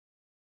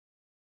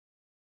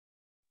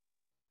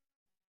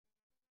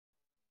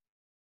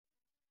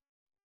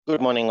Good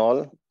morning,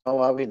 all. How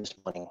are we this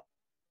morning?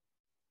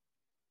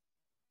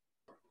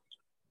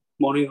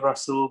 Morning,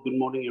 Russell. Good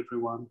morning,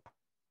 everyone.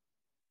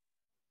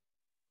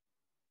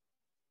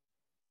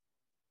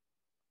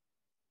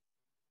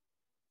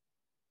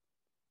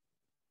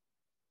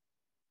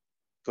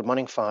 Good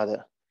morning,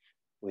 Father.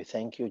 We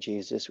thank you,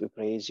 Jesus. We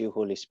praise you,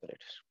 Holy Spirit.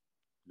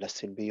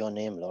 Blessed be your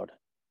name, Lord,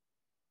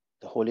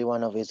 the Holy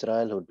One of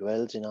Israel who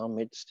dwells in our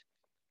midst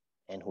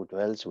and who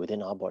dwells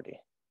within our body,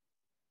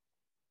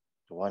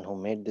 the one who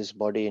made this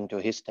body into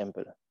his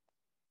temple,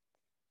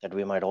 that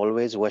we might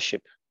always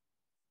worship,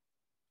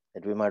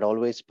 that we might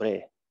always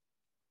pray,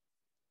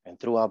 and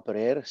through our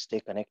prayer, stay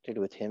connected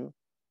with him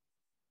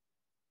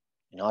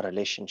in our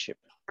relationship.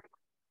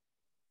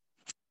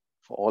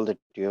 For all that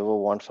you ever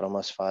want from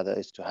us, Father,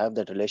 is to have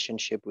that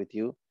relationship with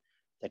you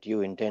that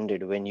you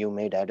intended when you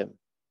made Adam,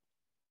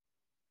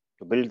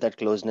 to build that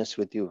closeness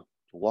with you,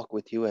 to walk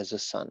with you as a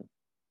son,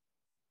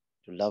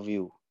 to love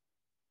you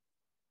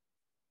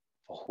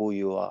for who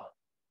you are,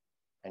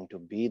 and to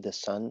be the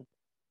son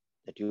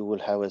that you will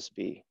have us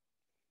be.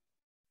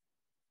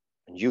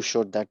 And you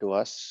showed that to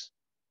us,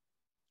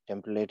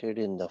 templated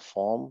in the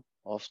form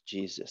of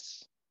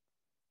Jesus.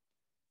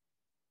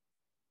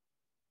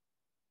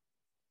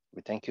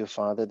 We thank you,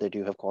 Father, that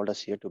you have called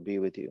us here to be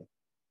with you,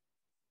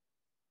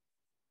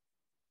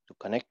 to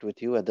connect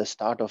with you at the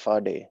start of our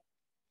day,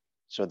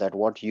 so that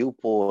what you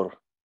pour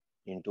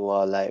into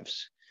our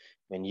lives,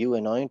 when you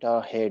anoint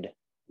our head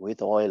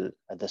with oil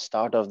at the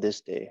start of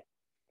this day,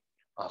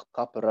 our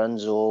cup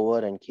runs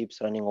over and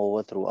keeps running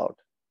over throughout.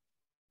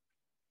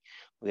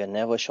 We are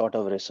never short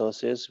of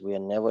resources. We are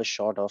never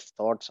short of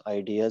thoughts,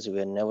 ideas. We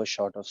are never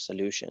short of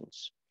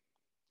solutions.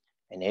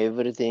 And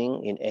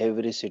everything in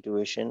every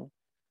situation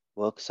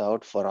works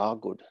out for our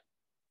good,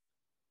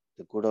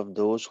 the good of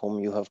those whom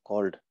you have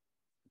called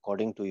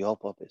according to your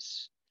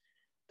purpose,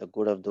 the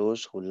good of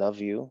those who love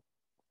you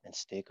and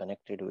stay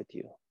connected with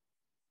you.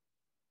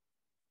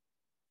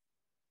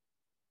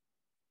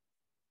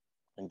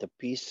 And the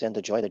peace and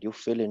the joy that you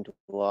fill into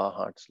our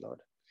hearts, Lord,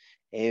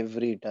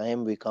 every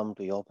time we come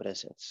to your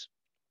presence.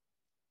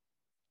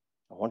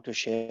 I want to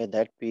share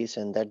that peace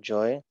and that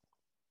joy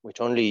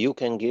which only you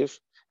can give,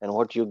 and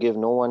what you give,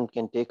 no one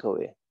can take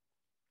away.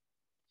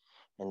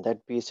 And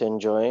that peace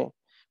and joy,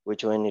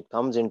 which when it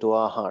comes into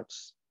our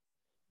hearts,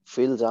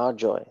 fills our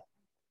joy,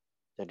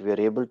 that we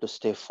are able to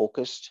stay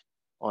focused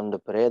on the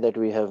prayer that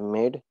we have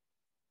made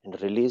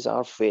and release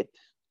our faith,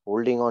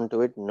 holding on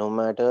to it no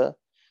matter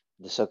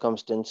the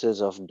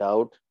circumstances of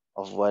doubt,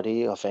 of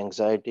worry, of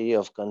anxiety,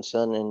 of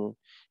concern,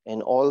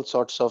 and all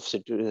sorts of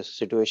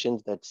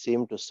situations that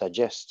seem to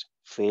suggest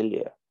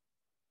failure.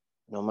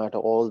 No matter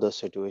all the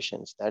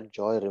situations, that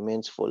joy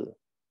remains full.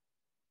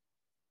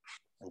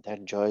 And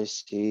that joy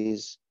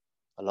sees,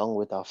 along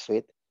with our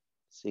faith,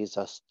 sees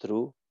us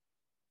through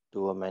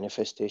to a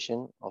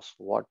manifestation of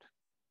what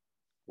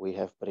we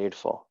have prayed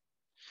for.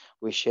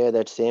 We share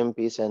that same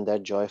peace and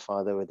that joy,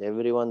 Father, with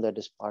everyone that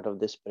is part of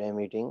this prayer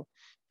meeting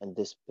and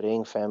this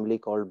praying family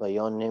called by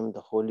your name,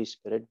 the Holy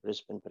Spirit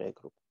Brisbane Prayer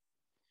Group.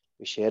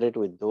 We share it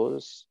with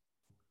those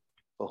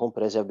for whom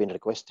prayers have been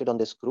requested on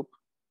this group,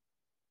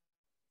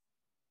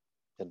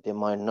 that they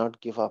might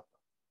not give up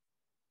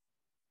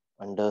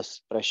under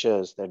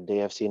pressures that they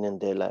have seen in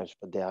their lives,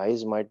 but their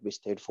eyes might be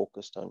stayed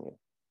focused on you.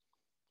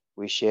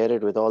 We share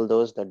it with all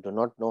those that do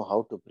not know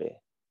how to pray.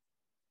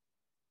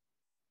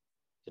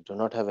 They do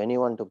not have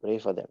anyone to pray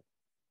for them.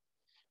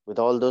 With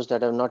all those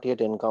that have not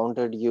yet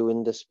encountered you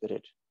in the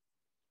Spirit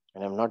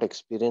and have not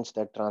experienced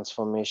that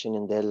transformation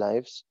in their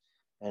lives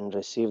and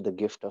received the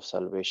gift of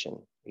salvation,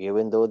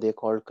 even though they are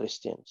called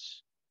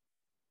Christians.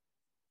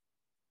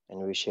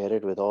 And we share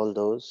it with all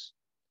those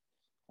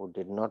who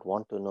did not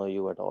want to know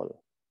you at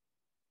all,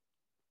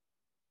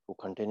 who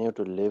continue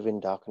to live in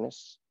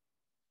darkness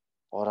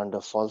or under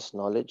false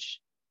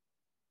knowledge,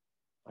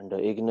 under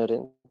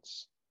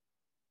ignorance,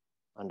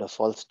 under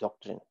false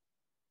doctrine.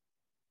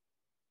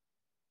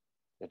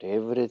 That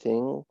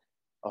everything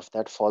of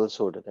that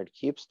falsehood that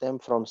keeps them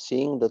from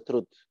seeing the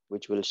truth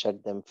which will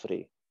set them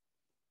free.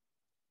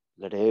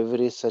 Let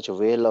every such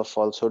veil of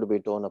falsehood be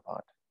torn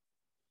apart.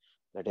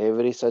 Let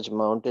every such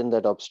mountain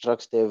that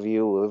obstructs their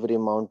view, every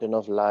mountain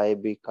of lie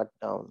be cut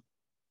down.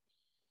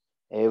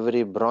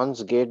 Every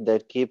bronze gate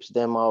that keeps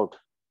them out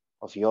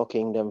of your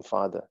kingdom,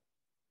 Father,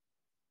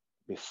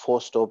 be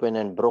forced open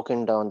and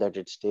broken down, that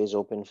it stays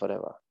open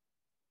forever.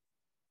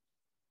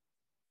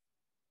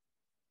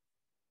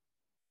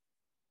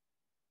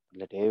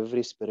 Let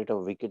every spirit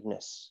of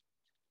wickedness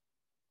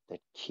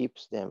that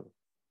keeps them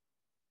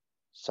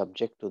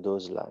subject to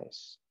those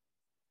lies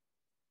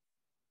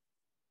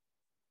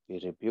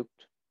be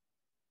rebuked,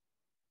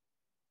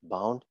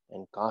 bound,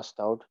 and cast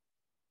out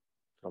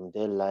from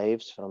their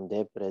lives, from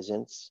their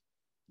presence,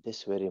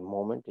 this very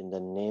moment, in the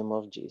name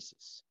of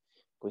Jesus.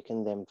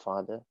 Quicken them,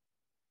 Father,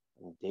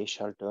 and they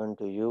shall turn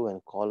to you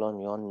and call on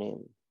your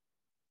name,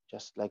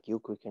 just like you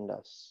quickened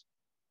us.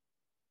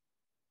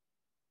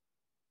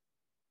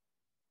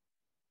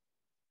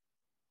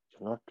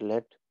 Do not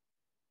let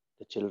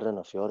the children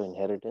of your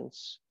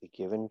inheritance be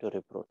given to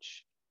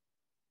reproach.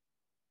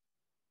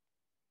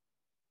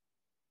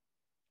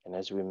 And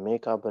as we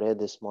make our bread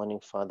this morning,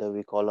 Father,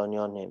 we call on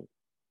your name,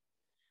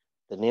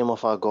 the name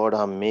of our God,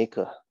 our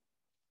Maker,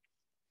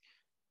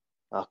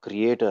 our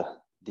Creator,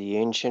 the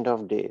Ancient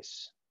of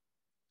Days,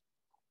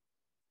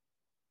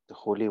 the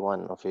Holy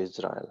One of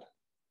Israel,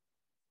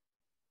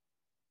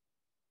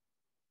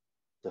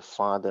 the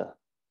Father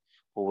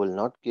who will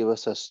not give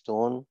us a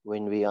stone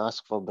when we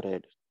ask for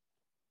bread,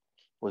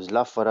 whose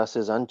love for us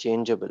is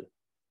unchangeable,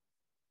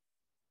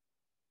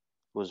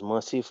 whose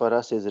mercy for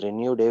us is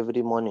renewed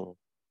every morning.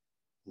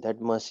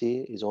 That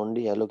mercy is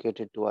only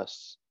allocated to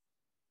us,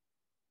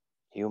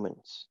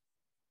 humans.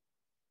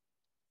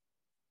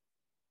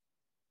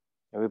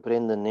 And we pray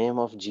in the name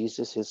of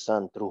Jesus, his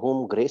Son, through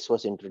whom grace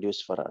was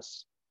introduced for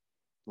us.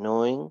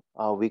 Knowing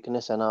our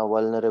weakness and our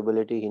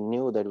vulnerability, he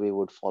knew that we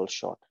would fall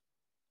short.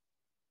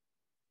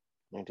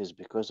 And it is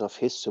because of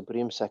his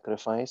supreme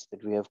sacrifice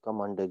that we have come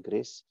under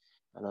grace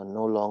and are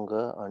no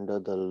longer under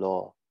the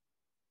law.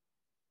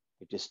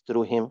 It is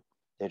through him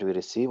that we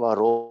receive our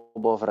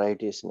robe of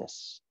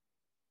righteousness,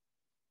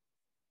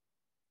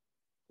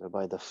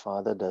 whereby the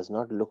Father does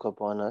not look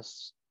upon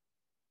us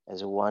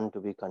as one to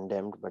be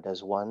condemned, but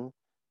as one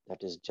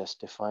that is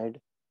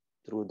justified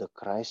through the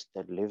Christ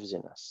that lives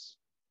in us.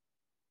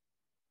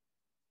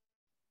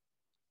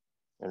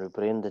 And we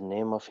pray in the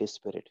name of his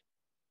Spirit,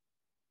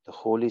 the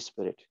Holy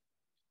Spirit,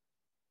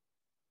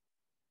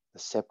 the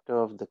scepter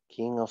of the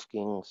King of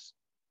Kings,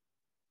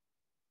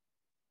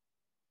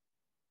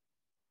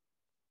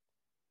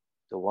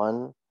 the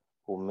one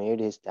who made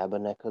his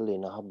tabernacle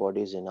in our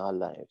bodies, in our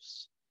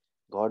lives.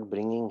 God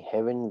bringing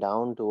heaven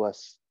down to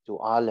us, to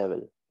our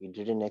level. He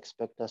didn't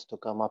expect us to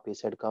come up. He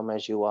said, come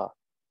as you are.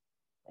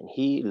 And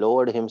he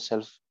lowered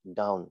himself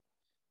down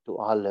to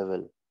our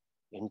level,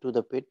 into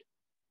the pit,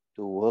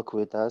 to work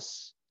with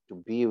us, to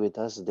be with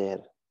us there.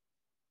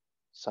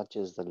 Such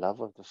is the love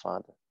of the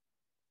Father.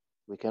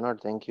 We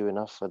cannot thank you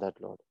enough for that,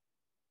 Lord.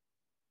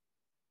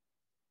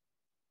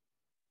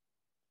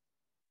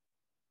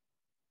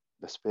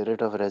 The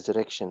spirit of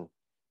resurrection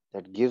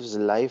that gives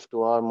life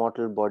to our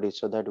mortal body,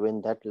 so that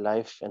when that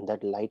life and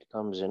that light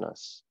comes in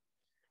us,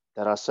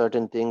 there are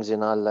certain things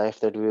in our life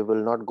that we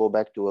will not go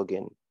back to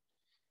again.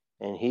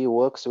 And he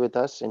works with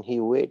us and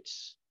he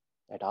waits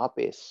at our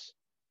pace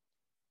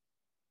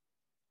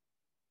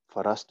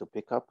for us to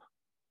pick up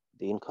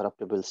the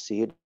incorruptible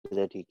seed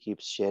that he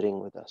keeps sharing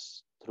with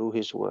us through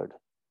his word.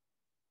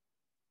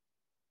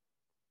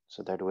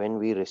 So that when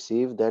we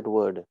receive that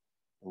word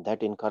and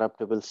that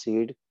incorruptible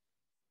seed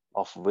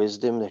of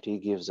wisdom that he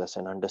gives us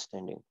and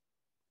understanding,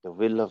 the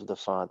will of the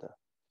Father,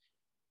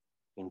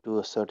 into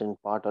a certain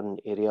part or an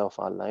area of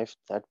our life,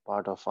 that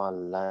part of our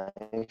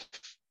life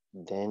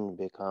then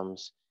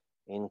becomes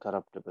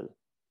incorruptible.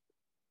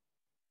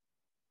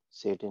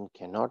 Satan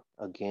cannot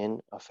again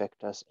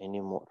affect us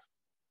anymore.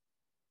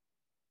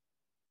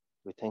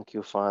 We thank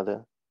you,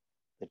 Father,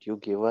 that you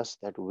give us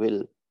that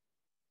will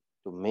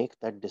to make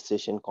that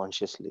decision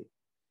consciously.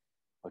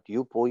 But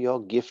you pour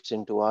your gifts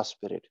into our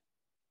spirit.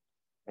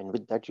 And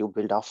with that, you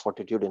build our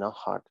fortitude in our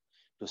heart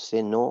to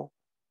say no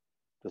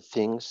to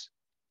things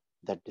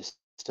that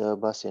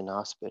disturb us in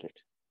our spirit,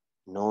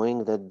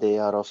 knowing that they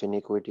are of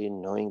iniquity,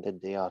 knowing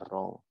that they are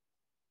wrong.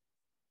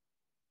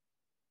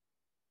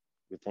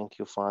 We thank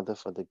you, Father,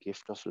 for the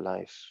gift of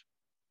life,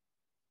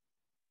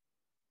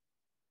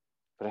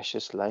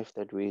 precious life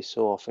that we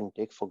so often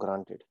take for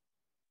granted.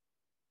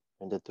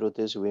 And the truth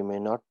is, we may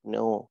not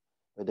know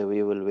whether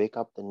we will wake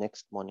up the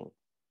next morning.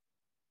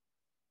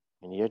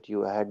 And yet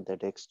you add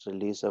that extra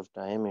lease of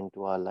time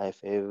into our life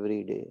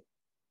every day.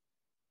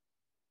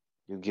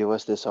 You give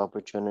us this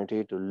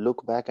opportunity to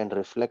look back and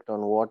reflect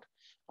on what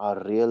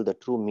our real, the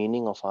true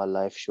meaning of our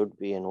life should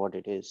be and what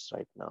it is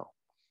right now,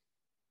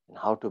 and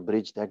how to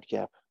bridge that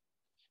gap.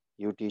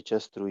 You teach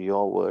us through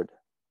your word.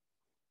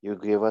 You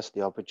give us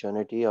the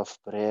opportunity of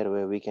prayer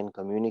where we can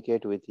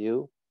communicate with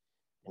you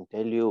and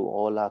tell you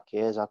all our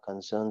cares, our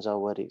concerns, our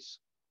worries.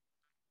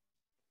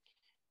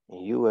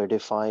 And you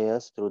edify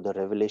us through the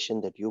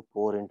revelation that you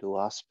pour into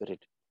our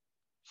spirit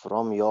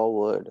from your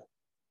word,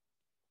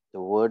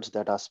 the words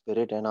that are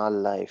spirit and our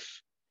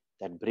life,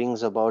 that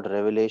brings about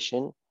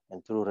revelation,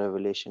 and through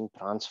revelation,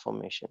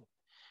 transformation.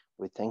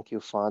 We thank you,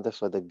 Father,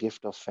 for the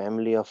gift of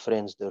family, of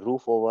friends, the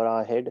roof over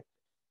our head,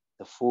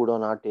 the food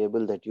on our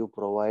table that you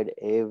provide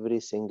every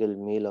single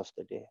meal of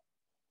the day.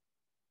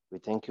 We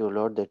thank you,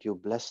 Lord, that you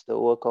bless the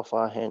work of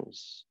our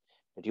hands,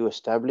 that you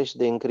establish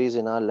the increase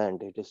in our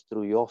land. It is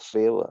through your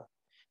favor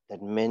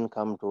that men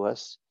come to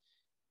us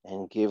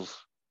and give.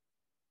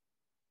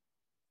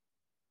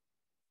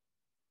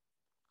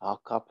 Our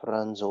cup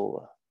runs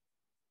over.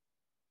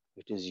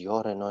 It is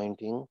your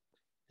anointing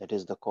that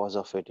is the cause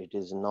of it. It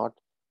is not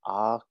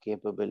our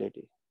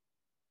capability.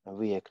 And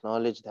we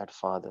acknowledge that,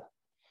 Father,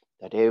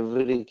 that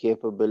every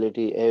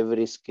capability,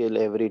 every skill,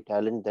 every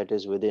talent that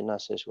is within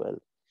us as well,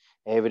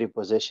 every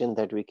possession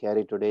that we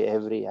carry today,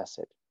 every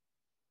asset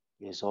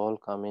is all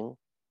coming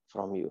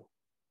from you.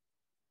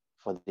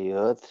 For the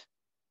earth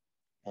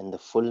and the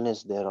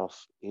fullness thereof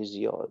is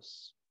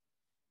yours.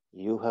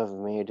 You have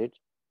made it,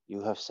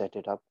 you have set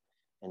it up,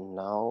 and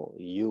now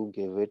you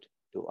give it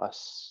to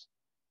us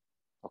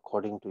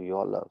according to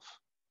your love.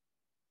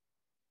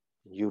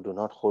 You do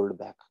not hold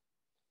back.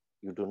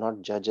 You do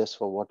not judge us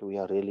for what we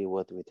are really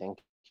worth. We thank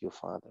you,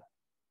 Father.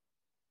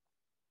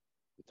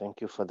 We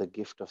thank you for the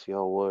gift of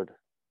your word,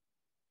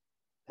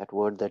 that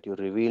word that you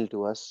reveal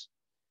to us,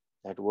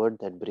 that word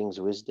that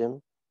brings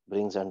wisdom,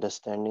 brings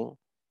understanding,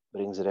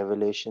 brings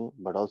revelation,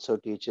 but also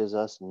teaches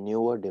us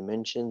newer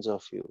dimensions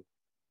of you.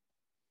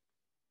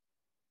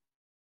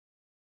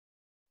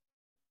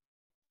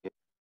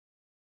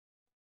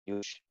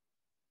 Huge,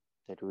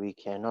 that we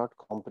cannot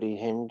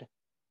comprehend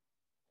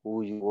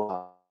who you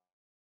are.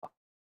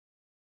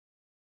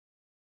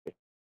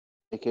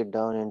 Take it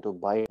down into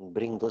bite and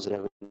bring those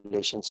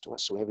revelations to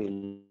us where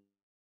we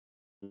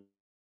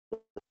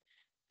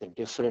the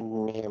different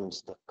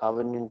names, the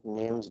covenant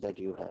names that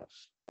you have.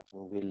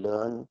 And we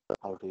learn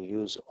how to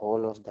use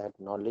all of that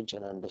knowledge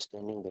and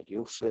understanding that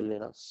you fill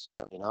in us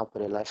in our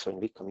prayer life when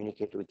we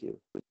communicate with you.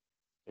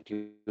 That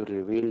you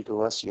reveal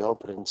to us your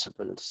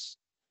principles,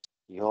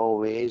 your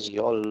ways,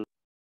 your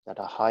that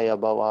are high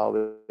above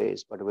our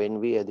ways. But when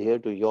we adhere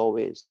to your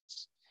ways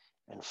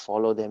and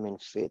follow them in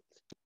faith,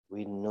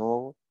 we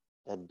know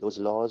that those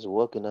laws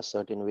work in a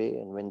certain way,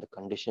 and when the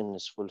condition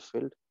is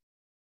fulfilled,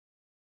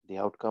 the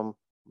outcome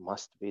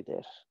must be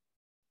there.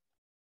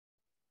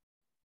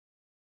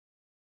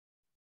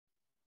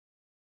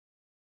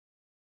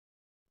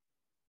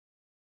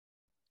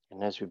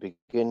 And as we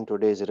begin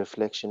today's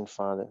reflection,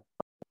 Father,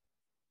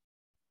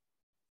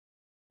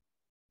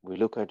 we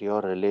look at your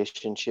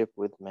relationship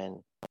with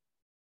man.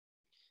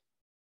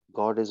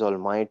 God is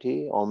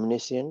almighty,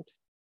 omniscient,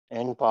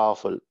 and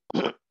powerful.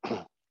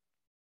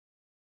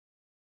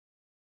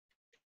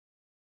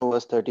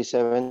 Verse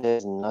 37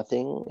 says,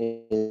 nothing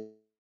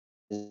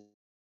is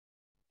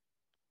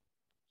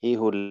he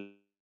who laid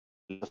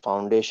the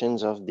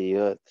foundations of the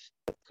earth,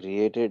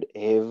 created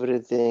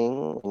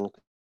everything,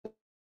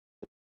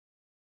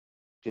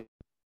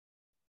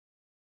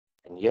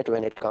 and yet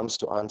when it comes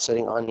to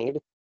answering our need,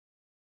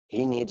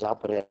 he needs our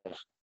prayer.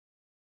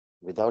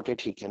 Without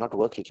it, he cannot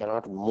work, he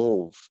cannot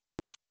move.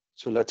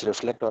 So let's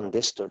reflect on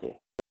this today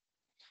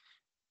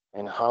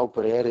and how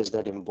prayer is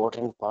that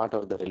important part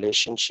of the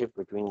relationship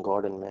between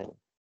God and man.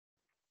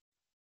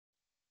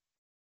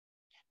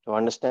 To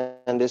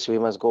understand this, we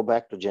must go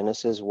back to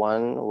Genesis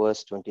 1,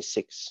 verse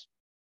 26.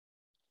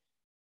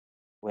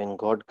 When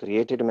God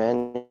created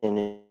man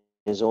in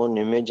his own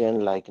image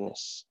and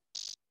likeness.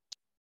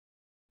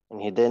 And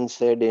he then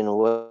said in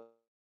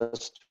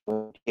verse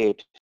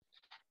 28,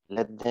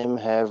 let them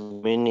have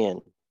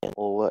dominion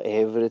over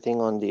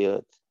everything on the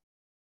earth.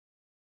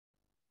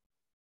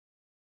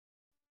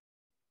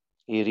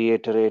 He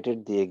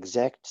reiterated the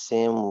exact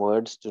same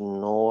words to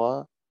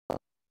Noah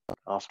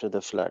after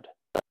the flood.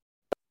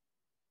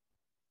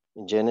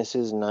 In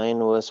Genesis 9,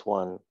 verse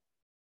 1,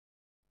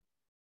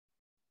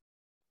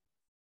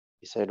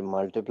 he said,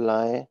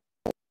 multiply,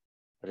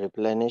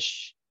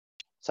 replenish,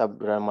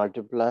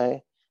 multiply,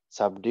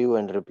 subdue,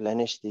 and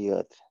replenish the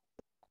earth.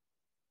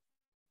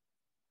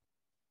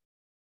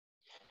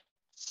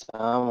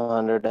 Psalm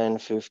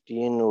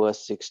 115,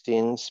 verse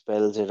 16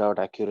 spells it out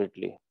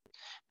accurately.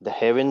 The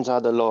heavens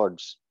are the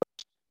Lord's,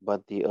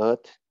 but the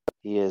earth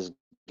he has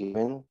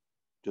given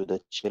to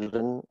the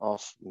children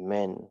of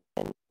men.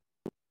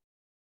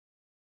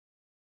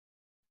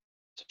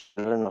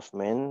 Children of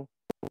men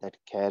that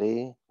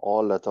carry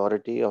all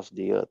authority of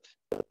the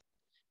earth.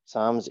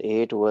 Psalms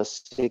 8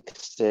 verse 6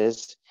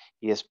 says,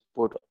 he has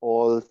put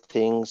all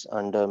things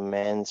under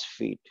man's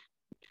feet,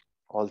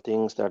 all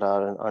things that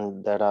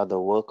are the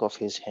work of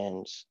his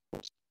hands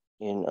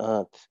in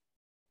earth.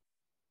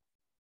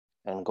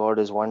 And God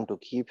is one to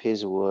keep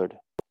his word.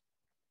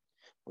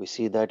 We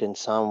see that in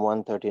Psalm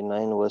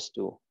 139 verse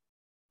 2.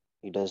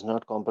 He does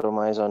not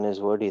compromise on his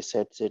word, he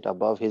sets it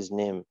above his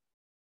name.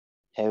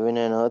 Heaven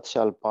and earth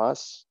shall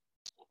pass,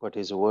 but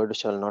his word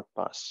shall not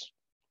pass.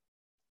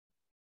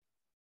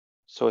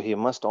 So he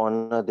must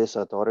honor this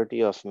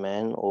authority of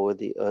man over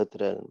the earth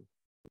realm.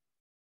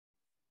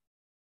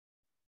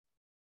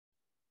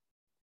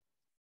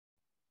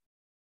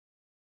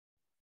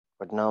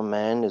 But now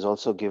man is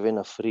also given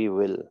a free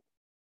will.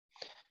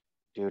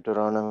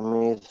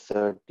 Deuteronomy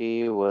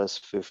 30 verse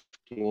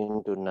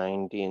 15 to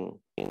 19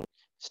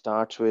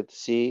 starts with,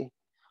 see,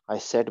 I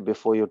set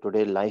before you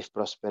today life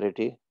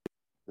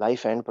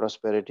and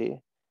prosperity,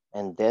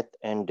 and death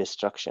and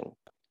destruction.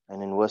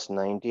 And in verse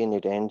 19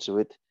 it ends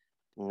with,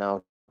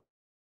 now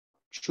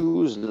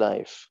choose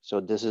life. So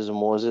this is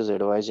Moses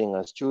advising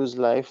us, choose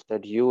life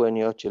that you and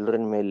your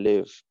children may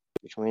live,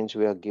 which means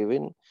we are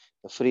given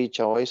a free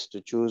choice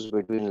to choose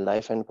between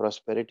life and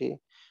prosperity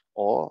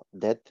or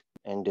death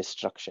and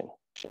destruction.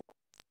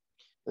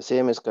 The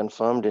same is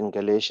confirmed in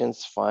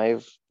Galatians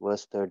 5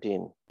 verse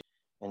 13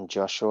 and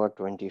Joshua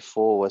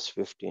 24 verse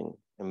 15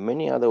 and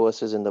many other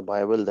verses in the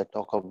Bible that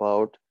talk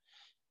about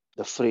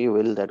the free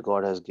will that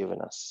God has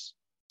given us.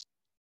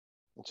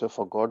 And so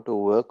for God to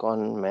work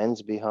on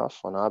man's behalf,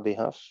 on our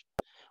behalf,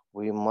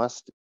 we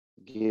must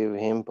give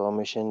him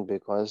permission,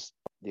 because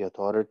the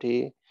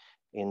authority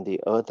in the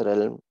earth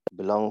realm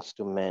belongs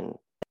to man.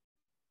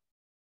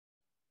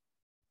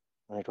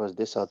 And it was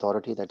this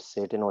authority that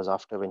Satan was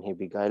after when he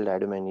beguiled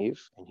Adam and Eve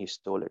and he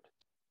stole it.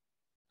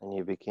 And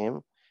he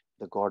became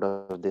the God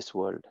of this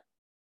world.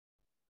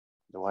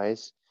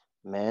 Otherwise,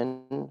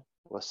 man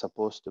was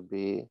supposed to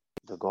be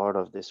the God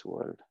of this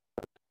world.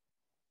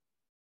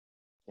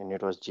 And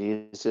it was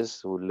Jesus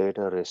who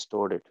later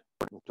restored it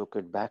and took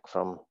it back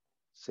from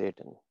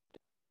Satan.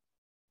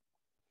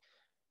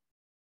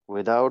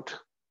 Without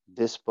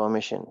this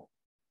permission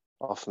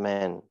of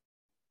man,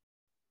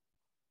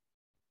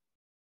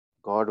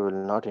 God will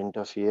not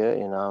interfere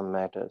in our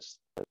matters.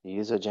 He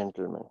is a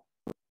gentleman.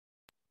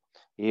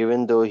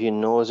 Even though he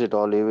knows it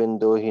all, even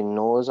though he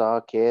knows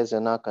our cares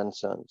and our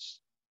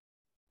concerns.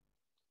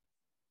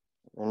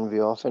 And we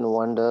often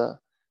wonder,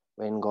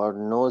 when God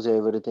knows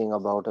everything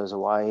about us,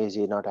 why is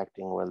he not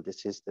acting well?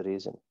 This is the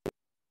reason.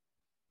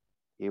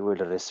 He will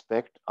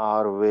respect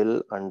our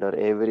will under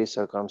every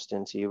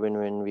circumstance, even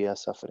when we are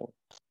suffering.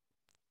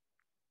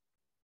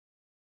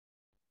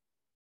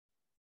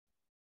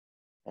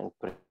 And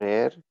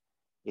prayer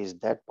is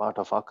that part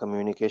of our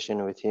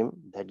communication with him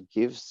that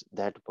gives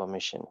that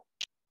permission.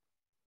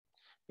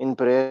 In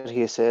prayer,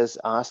 he says,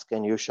 ask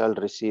and you shall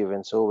receive.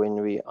 And so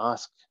when we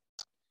ask,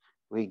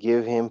 we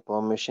give him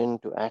permission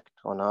to act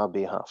on our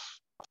behalf.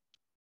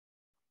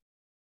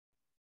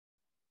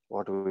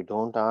 What we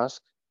don't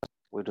ask,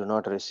 we do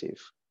not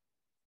receive.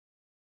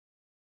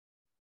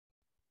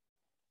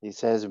 He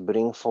says,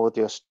 bring forth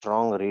your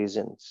strong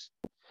reasons.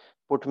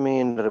 Put me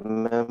in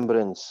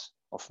remembrance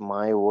of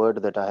my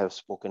word that I have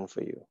spoken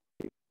for you.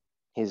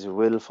 His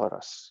will for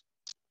us.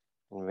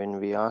 And when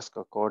we ask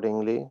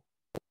accordingly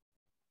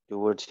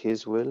towards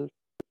his will,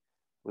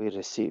 we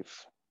receive.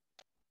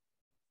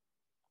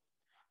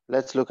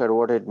 Let's look at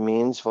what it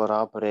means for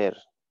our prayer.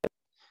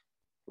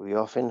 We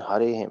often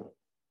hurry him.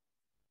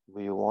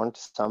 We want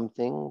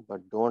something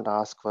but don't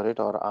ask for it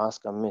or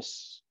ask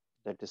amiss.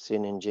 That is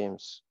seen in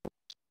James.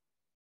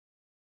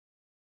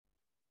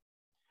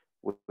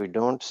 We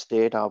don't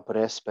state our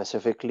prayer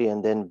specifically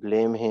and then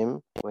blame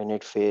him when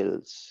it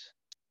fails.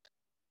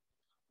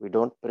 We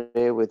don't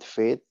pray with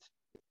faith,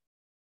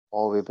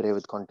 or we pray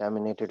with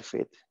contaminated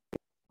faith,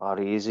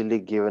 or easily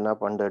given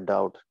up under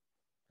doubt,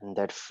 and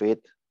that faith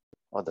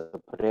or the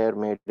prayer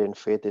made in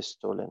faith is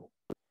stolen.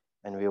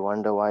 And we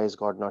wonder, why is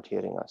God not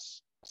hearing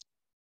us?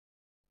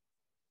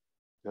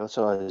 We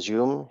also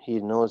assume he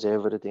knows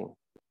everything.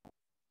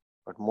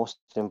 But most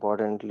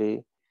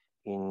importantly,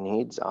 he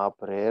needs our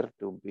prayer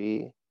to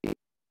be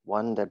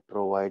one that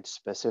provides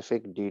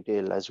specific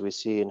detail, as we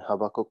see in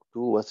Habakkuk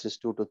 2 verses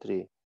 2 to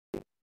 3.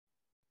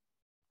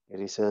 Here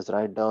he says,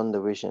 write down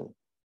the vision.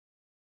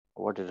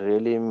 What it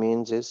really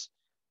means is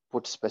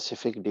put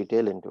specific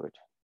detail into it.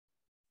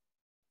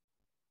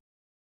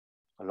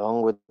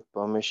 Along with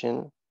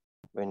permission,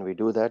 when we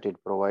do that,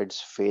 it provides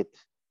faith,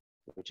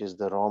 which is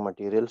the raw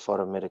material for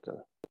a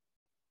miracle.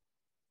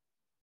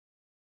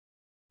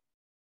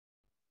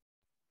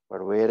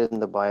 But where in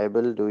the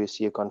Bible do we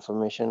see a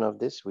confirmation of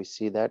this? We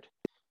see that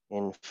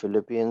in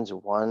Philippians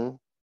 1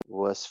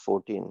 verse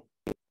 14,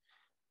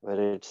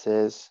 where it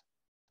says,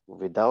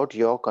 without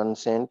your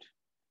consent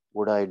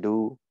would I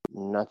do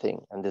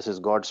nothing. And this is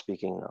God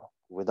speaking now.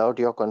 Without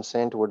your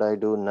consent would I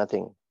do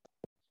nothing.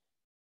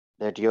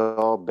 That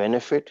your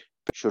benefit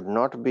should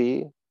not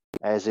be,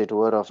 as it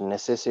were, of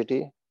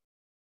necessity,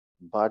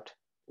 but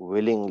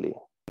willingly.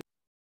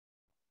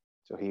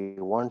 So he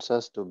wants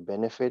us to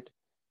benefit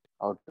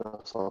out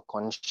of a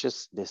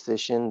conscious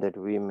decision that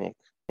we make,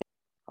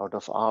 out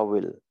of our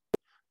will,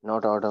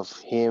 not out of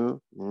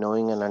him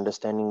knowing and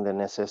understanding the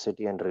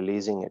necessity and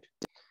releasing it.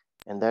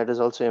 And that is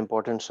also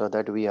important so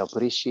that we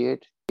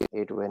appreciate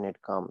it when it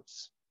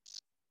comes.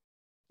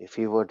 If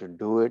he were to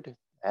do it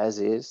as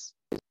is,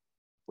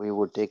 we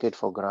would take it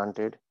for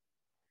granted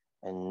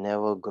and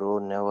never grow,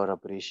 never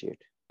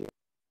appreciate.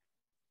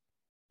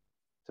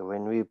 So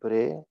when we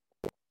pray,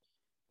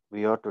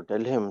 we ought to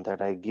tell him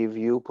that I give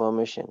you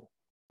permission.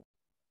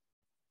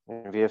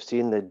 And we have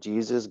seen that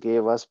Jesus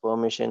gave us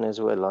permission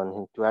as well on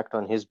him to act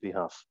on his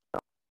behalf,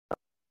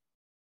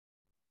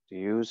 to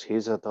use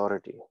his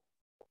authority.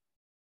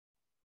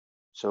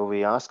 So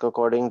we ask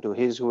according to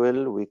his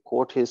will, we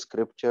quote his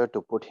scripture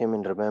to put him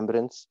in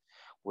remembrance,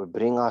 we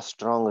bring our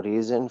strong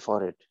reason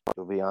for it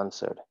to be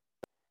answered,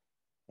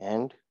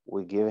 and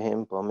we give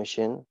him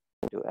permission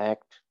to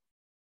act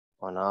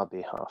on our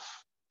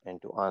behalf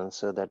and to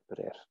answer that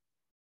prayer.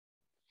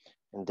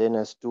 And then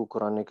as 2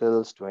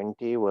 Chronicles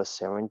 20 verse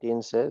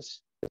 17 says,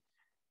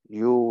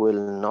 you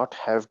will not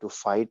have to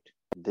fight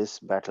this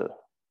battle.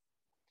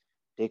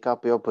 Take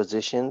up your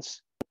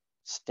positions,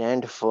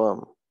 stand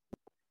firm,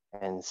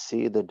 and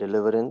see the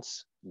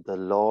deliverance the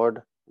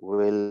Lord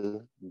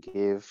will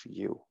give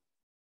you.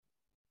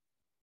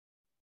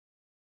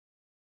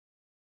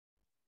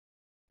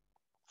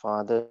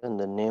 Father, in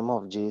the name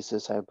of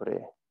Jesus, I pray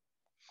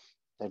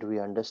that we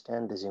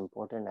understand this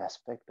important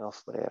aspect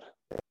of prayer.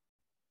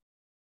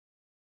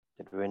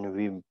 That when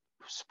we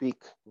speak,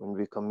 when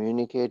we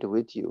communicate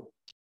with you,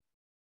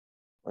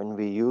 when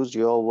we use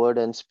your word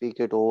and speak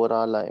it over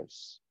our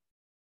lives,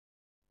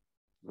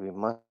 we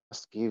must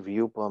give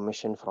you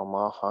permission from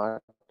our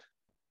heart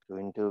to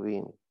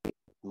intervene.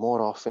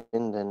 More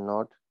often than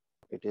not,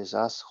 it is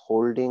us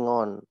holding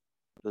on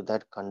to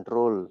that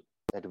control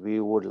that we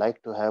would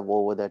like to have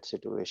over that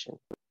situation.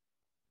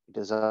 It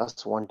is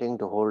us wanting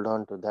to hold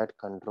on to that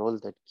control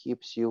that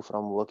keeps you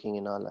from working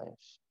in our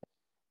life.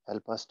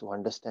 Help us to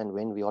understand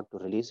when we ought to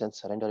release and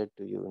surrender it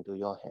to you into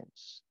your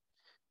hands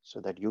so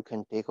that you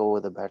can take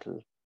over the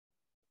battle.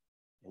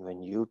 And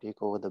when you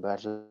take over the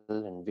battle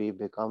and we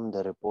become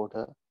the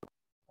reporter,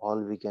 all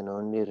we can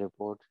only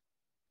report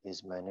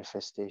is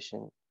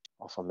manifestation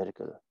of a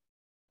miracle,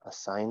 a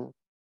sign,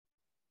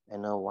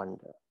 and a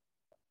wonder.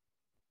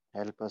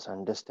 Help us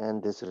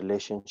understand this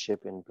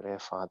relationship in prayer,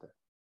 Father,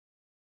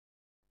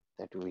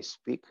 that we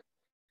speak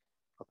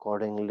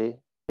accordingly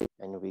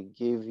and we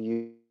give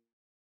you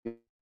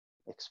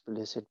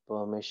explicit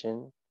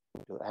permission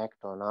to act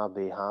on our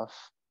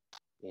behalf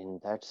in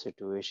that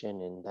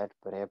situation, in that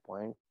prayer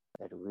point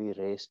that we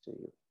raise to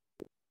you.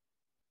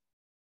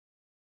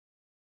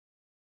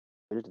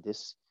 Build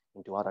this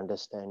into our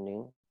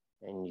understanding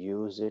and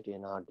use it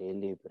in our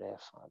daily prayer,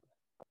 Father.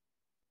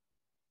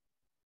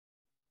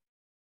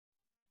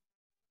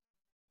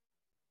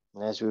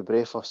 And as we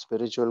pray for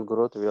spiritual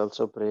growth, we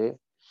also pray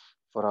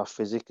for our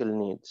physical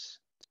needs,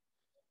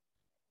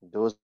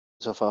 those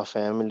of our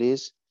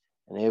families,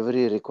 and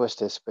every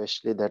request,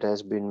 especially that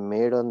has been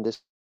made on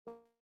this.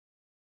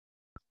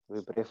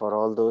 We pray for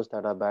all those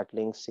that are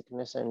battling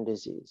sickness and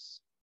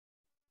disease,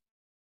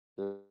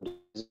 those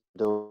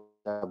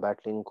that are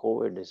battling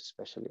COVID,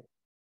 especially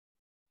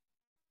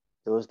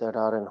those that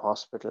are in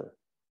hospital,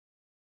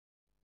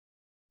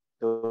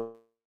 those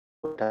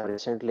that have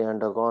recently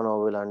undergone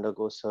or will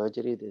undergo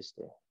surgery this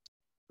day.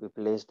 We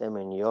place them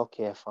in your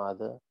care,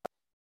 Father,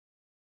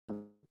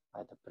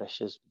 by the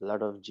precious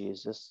blood of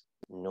Jesus,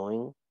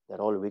 knowing that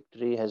all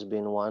victory has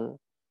been won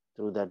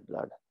through that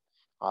blood.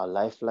 Our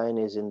lifeline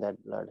is in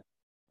that blood.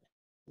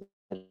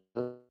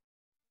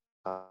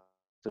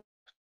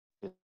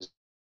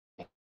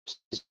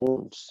 His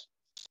wounds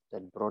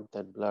that brought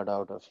that blood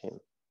out of him.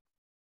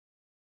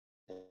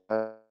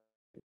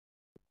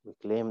 We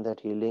claim that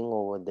healing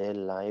over their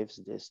lives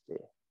this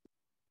day.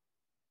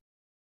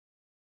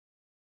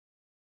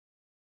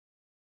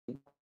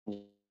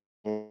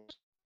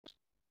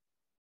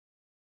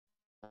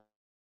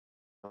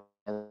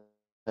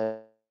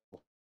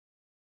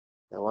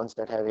 The ones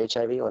that have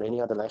HIV or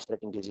any other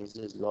life-threatening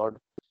diseases, Lord,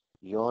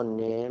 your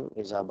name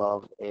is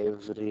above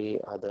every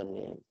other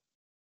name.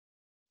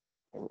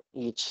 And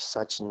each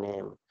such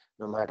name,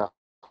 no matter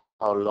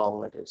how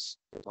long it is,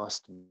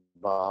 must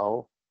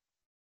bow.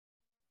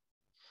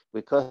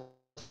 Because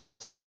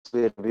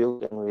we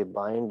rebuke and we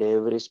bind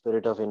every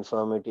spirit of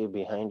infirmity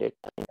behind it,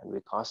 and we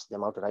cast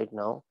them out right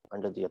now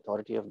under the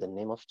authority of the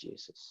name of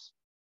Jesus.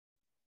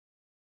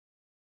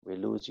 We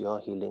lose your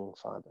healing,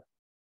 Father.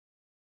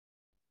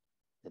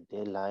 That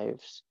their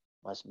lives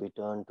must be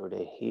turned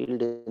today,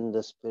 healed in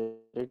the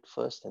spirit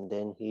first and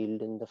then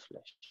healed in the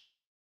flesh.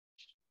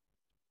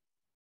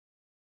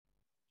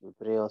 We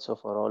pray also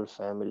for all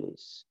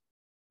families,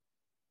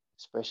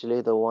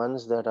 especially the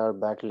ones that are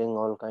battling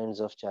all kinds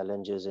of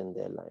challenges in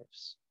their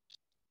lives.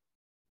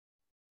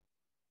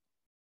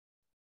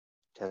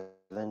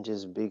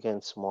 Challenges big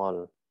and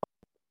small,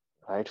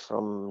 right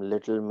from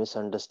little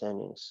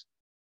misunderstandings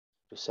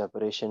to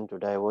separation, to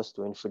divorce,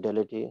 to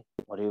infidelity,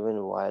 or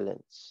even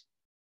violence.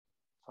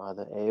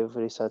 Father,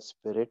 every such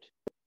spirit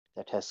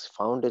that has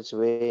found its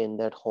way in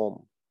that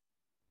home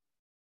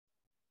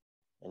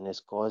and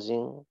is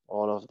causing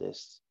all of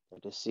this,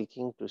 that is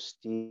seeking to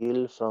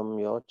steal from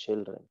your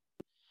children,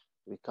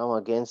 we come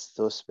against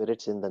those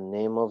spirits in the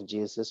name of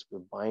Jesus. We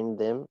bind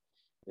them,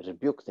 we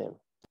rebuke them,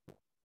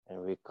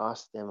 and we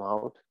cast them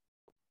out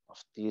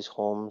of these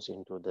homes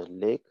into the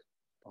lake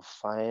of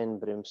fire and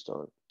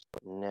brimstone,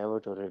 never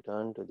to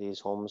return to these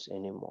homes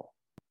anymore.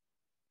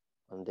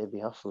 On their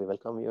behalf, we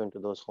welcome you into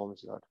those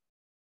homes, Lord.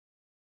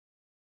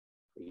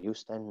 You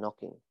stand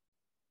knocking.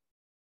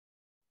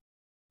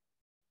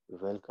 We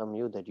welcome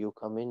you that you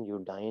come in,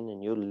 you dine,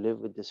 and you live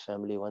with this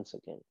family once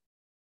again.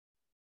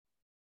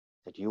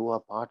 That you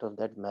are part of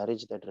that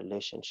marriage, that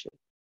relationship.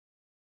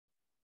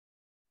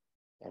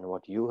 And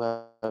what you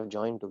have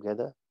joined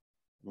together,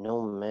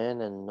 no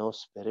man and no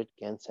spirit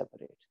can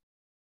separate.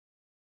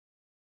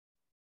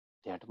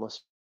 The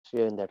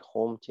atmosphere in that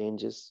home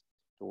changes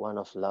to one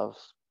of love,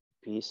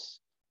 peace,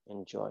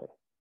 and joy.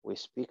 We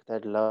speak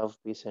that love,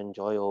 peace, and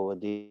joy over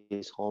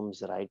these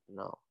homes right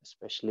now,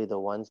 especially the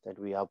ones that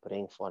we are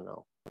praying for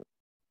now.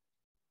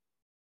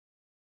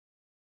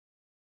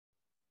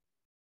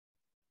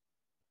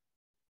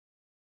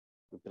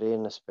 We pray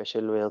in a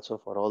special way also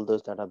for all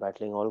those that are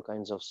battling all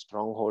kinds of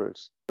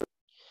strongholds,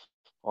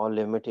 all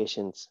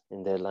limitations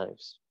in their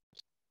lives.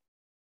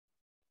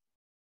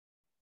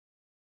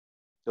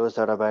 Those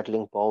that are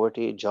battling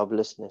poverty,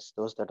 joblessness,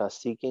 those that are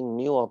seeking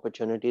new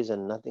opportunities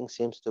and nothing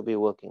seems to be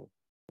working.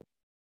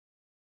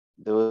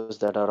 Those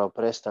that are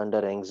oppressed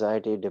under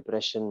anxiety,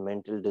 depression,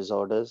 mental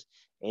disorders,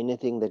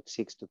 anything that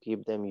seeks to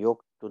keep them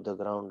yoked to the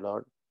ground,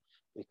 Lord,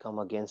 we come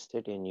against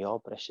it in your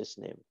precious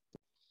name.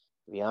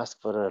 We ask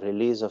for a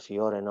release of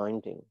your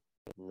anointing,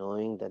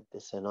 knowing that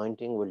this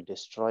anointing will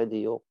destroy the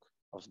yoke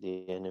of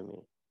the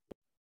enemy.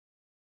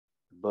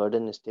 The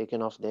burden is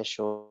taken off their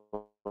shoulder,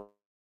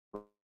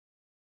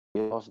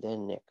 off their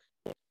neck,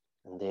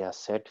 and they are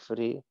set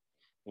free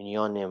in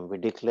your name. We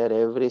declare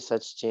every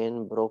such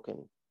chain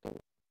broken.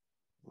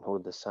 Who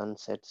the Son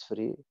sets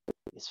free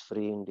is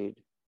free indeed.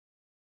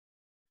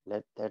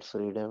 Let that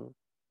freedom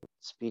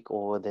speak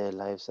over their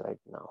lives right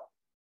now.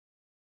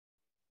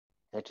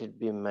 Let it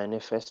be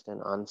manifest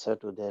and answer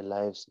to their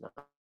lives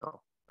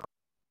now.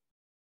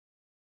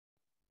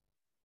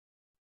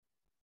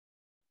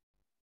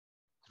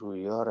 Through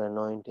your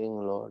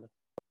anointing, Lord,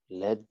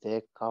 let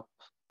their cup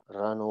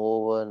run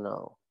over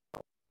now.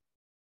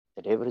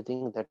 That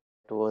everything that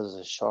was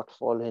a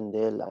shortfall in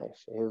their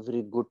life,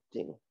 every good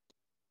thing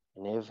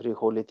and every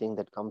holy thing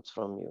that comes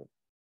from you,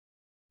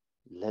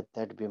 let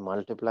that be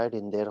multiplied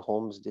in their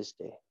homes this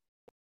day.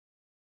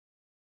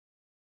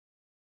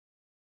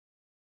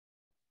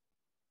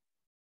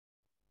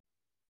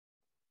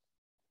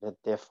 Let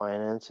their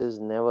finances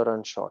never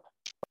run short,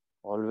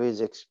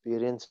 always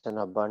experience an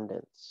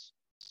abundance.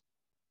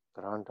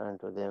 Grant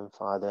unto them,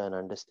 Father, an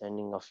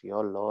understanding of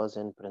your laws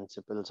and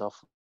principles of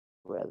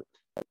wealth,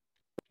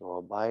 to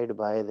abide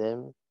by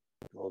them,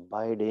 to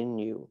abide in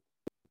you,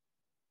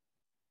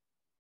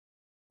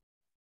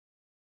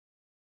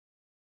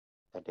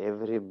 that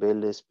every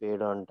bill is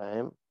paid on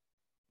time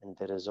and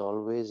there is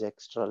always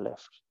extra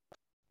left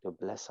to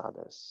bless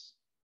others.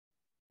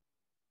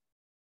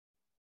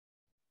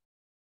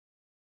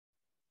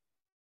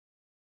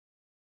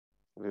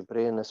 We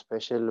pray in a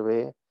special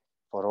way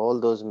for all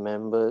those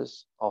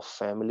members of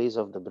families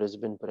of the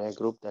Brisbane Prayer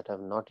Group that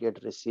have not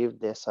yet received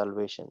their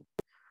salvation,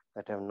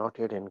 that have not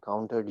yet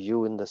encountered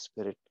you in the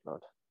Spirit,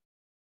 Lord.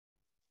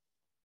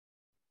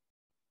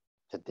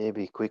 That they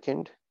be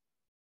quickened,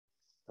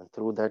 and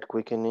through that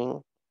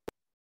quickening,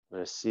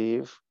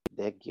 receive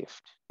their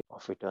gift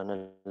of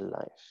eternal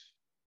life.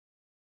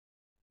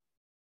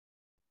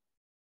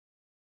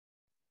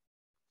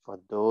 For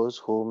those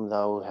whom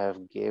thou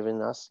have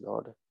given us,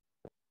 Lord,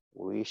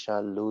 we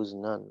shall lose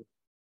none.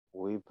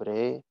 We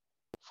pray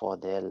for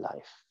their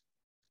life.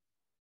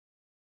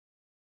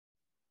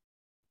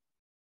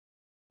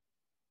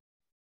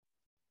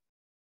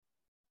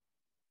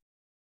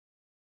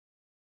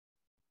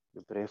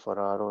 We pray for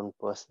our own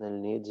personal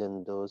needs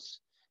and those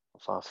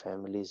of our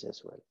families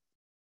as well.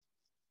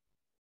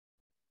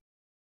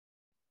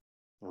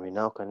 We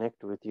now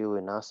connect with you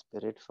in our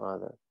spirit,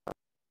 Father,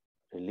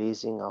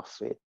 releasing our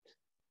faith,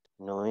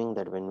 knowing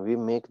that when we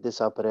make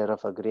this our prayer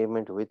of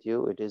agreement with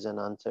you, it is an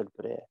answered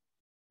prayer.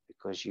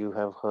 Because you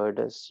have heard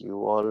us,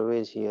 you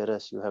always hear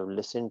us, you have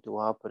listened to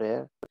our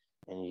prayer,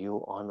 and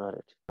you honor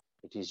it.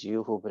 It is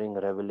you who bring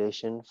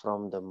revelation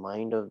from the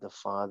mind of the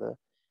Father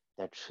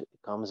that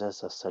comes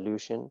as a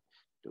solution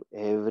to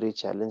every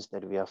challenge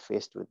that we are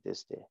faced with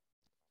this day.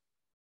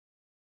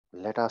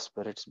 Let our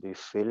spirits be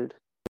filled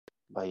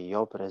by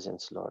your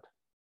presence, Lord.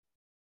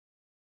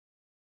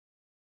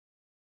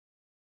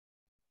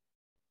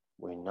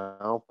 We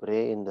now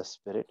pray in the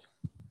Spirit,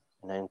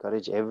 and I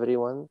encourage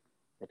everyone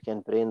that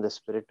can pray in the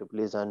Spirit to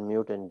please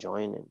unmute and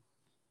join in.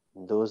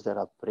 And those that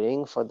are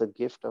praying for the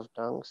gift of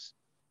tongues,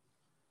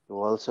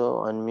 to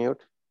also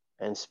unmute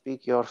and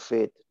speak your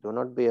faith. Do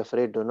not be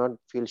afraid. Do not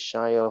feel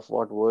shy of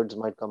what words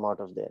might come out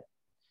of there.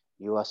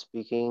 You are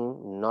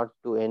speaking not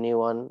to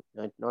anyone,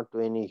 not to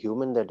any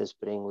human that is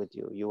praying with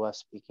you. You are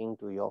speaking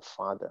to your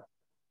Father.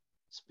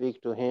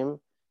 Speak to him,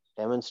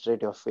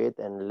 demonstrate your faith,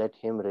 and let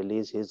him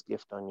release his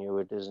gift on you.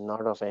 It is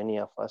not of any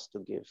of us to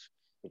give.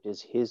 It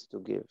is his to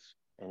give.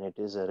 And it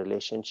is a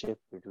relationship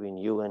between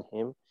you and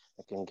him.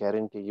 I can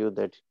guarantee you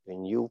that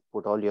when you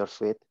put all your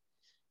faith,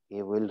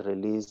 he will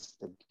release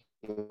the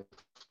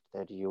gift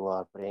that you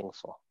are praying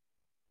for.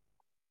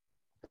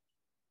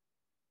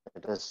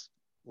 Let us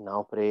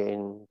now pray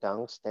in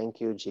tongues. Thank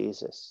you,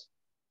 Jesus.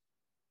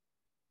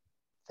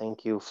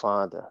 Thank you,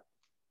 Father.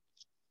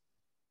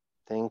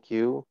 Thank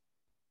you,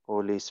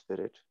 Holy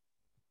Spirit.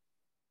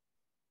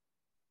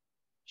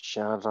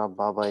 Shara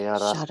Baba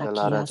Yara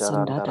Stellara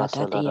Jarandara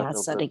Salara to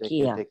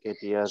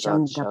Breketia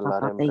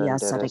Shalarem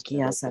Brenderes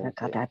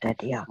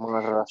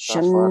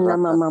Shanda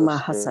mama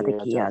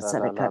hasarakia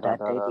sarakata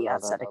dedia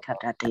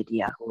sarakata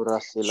dedia.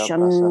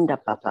 Shanda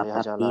papa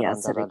papia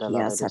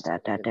sarakia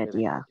sarata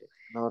dedia.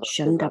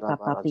 Shanda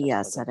papa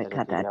pia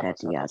sarakata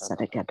dedia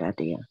sarakata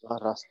dedia.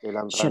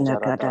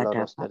 Shanakata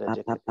papa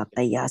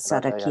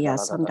papaya sarakia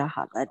sanda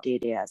hala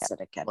dedia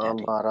sarakata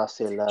dedia.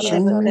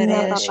 Shanda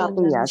papa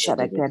pia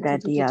sarakata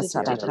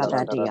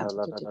dedia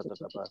sarakata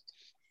dedia.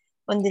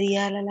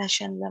 Ondriala la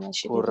shanda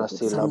mashite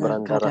Kurasila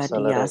Brandara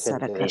Salare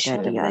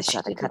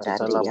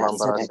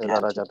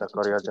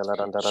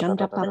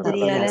Shanda papa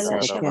pia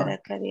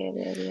sarakata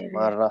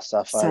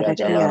Marasa Faya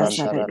Jalara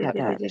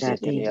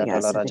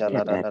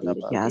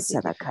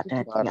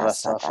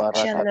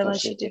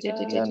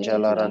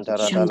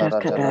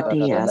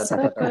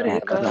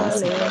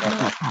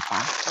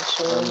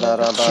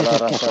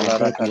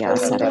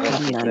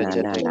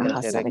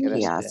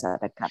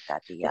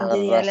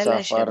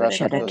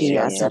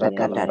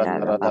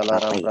Shanda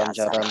Papa Paya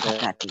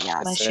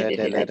Sadakatadia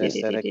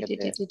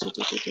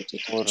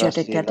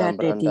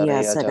Chadakata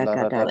Dia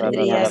Sadakata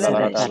Dia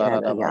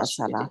Sadakata Dia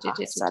Salaha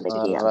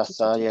Sadakia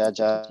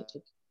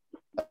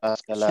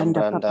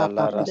Shanda Papa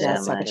Paya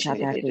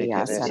Sadakata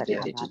Dia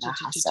Sadakala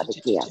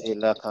Sadakia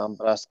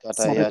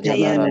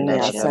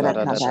Sadakana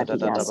Sadakata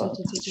Dia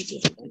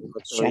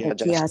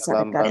Shadakia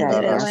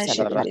Sadakata Dia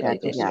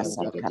Sadakata Dia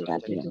Sadakata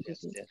Dia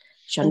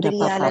Shanda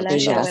Papa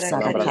Paya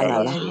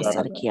Sadakala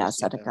Sadakia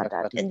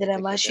Sadakata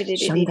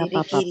Shanda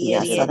Papa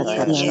Pia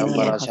Sarakana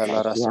Nana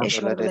Hasakia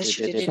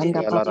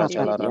Shanda Papa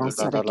Pia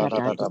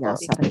Sarakata Dia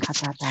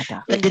Sarakata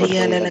Dada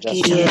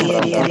Shanda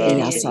Papa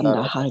Pia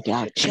Sanda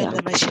Hayakia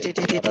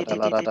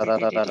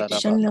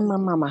Shanda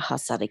Mama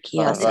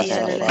Hasarakia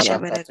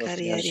Sadarakia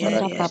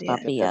Shanda Papa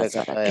Pia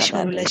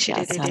Sarakata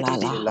Dia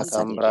Salala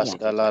Hasarakia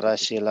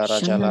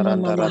Shanda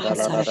Mama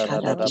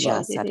Hasarakata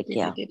Dia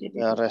Sarakia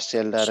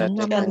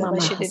Shanda Mama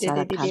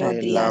Hasarakata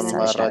Dia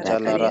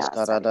Sarakata Dia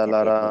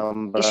Sarakata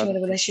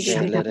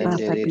Shanda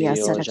Papa Pia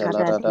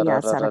Sarakada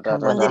Dia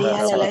Sarakala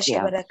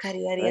Hasarakia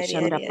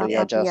Shanda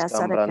Papa Pia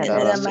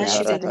Sarakada Dia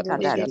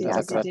Sarakada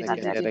Dia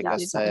Sarakada Dia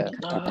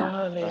Sarakada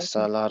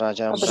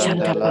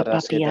Shanda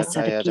Papa Pia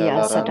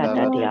Sarakia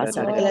Sadada Dia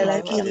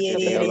Sarakatia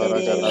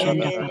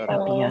Shanda Papa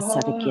Pia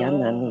Sarakia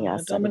Nania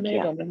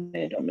Sarakia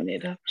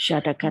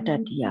Shadakada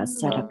Dia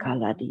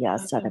Sarakala Dia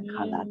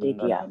Sarakala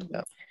Dia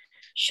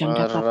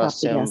Shanda Papa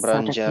Pia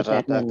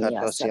Sarakada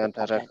Nania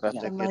Sarakada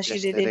Dia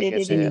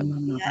Shanda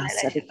Mama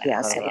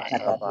Sarakia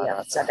Sarakada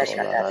Dia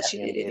Sarakada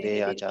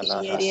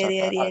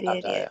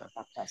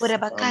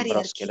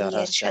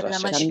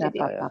Shanda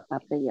Papa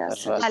Pia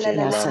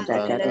Sarakia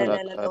Sadada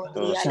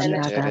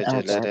Shanda Dada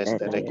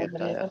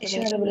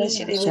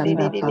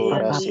Shanda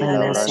Papa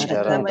Papa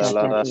Sarakada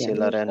Dia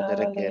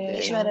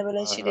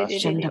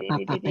Shanda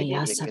Papa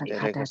Paya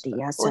Sarakada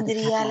Dia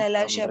Sarakada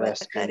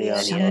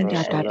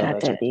Shanda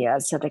Dada Dia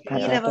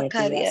Sarakada Dia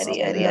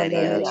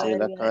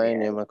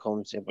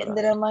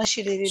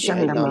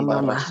Shanda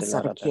Mama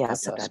Sarakia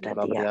Sadada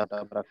Dia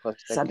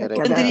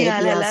Sadakada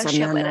Dia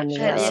Sanana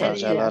Nia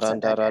Sarakia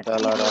Sadada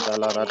Mama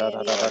Sarakada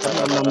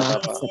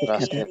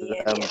Shanda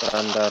Dia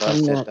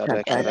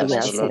Sarakada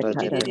Dia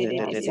Sarakana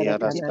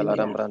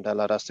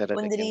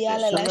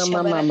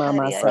Shanda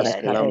Mama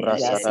Sarakada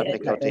Dia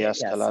Sarakada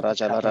Dia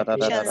Sarakada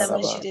Dia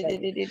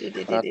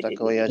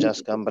Ratakoya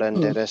Jaskam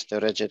Branderes to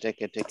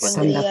Regeteke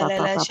Sanda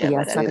Papa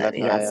Pia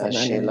Sarakia Sanana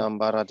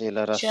Shilambara de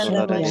la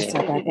Rasula Shandia de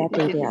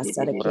Sadada Dia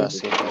Saraki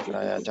Urasita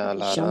Kaya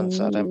Jala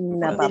Ransa Shanda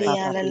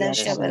Papa Pia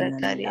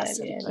Sanana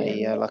Sarakia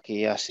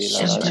Ayalakia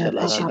Sila Shanda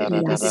Papa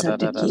Pia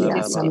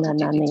Sarakia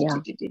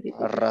Sanania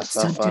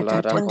Rasa Santa Fala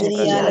Tata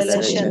Rampura Dia de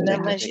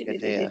Sanana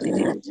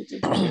Regetekea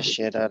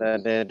Shedara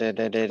de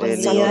Sanda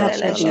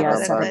Lioras Dia Calarambanta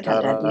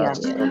Sarakada Dia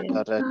Sutare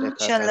de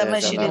Catare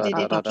Sanda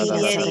Papa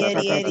Pia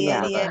Sarakada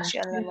Dia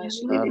Jalara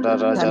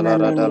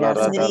Shanania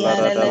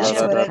Sarakada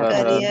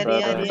Sarakada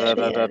Dia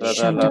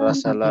Shanda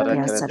Papa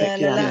Pia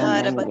Sarakia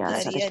Nanania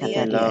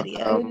Sarakada Dia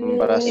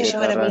Mama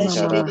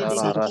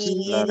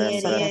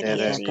Saraki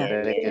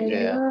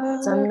Sarakada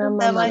Sanna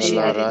Mama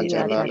Dia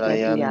Dada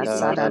Dia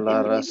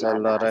Sarakia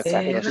Lala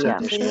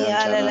Sarakia Dia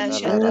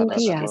Salala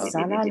Dia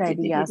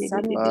Sandia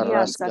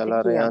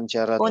Sarakia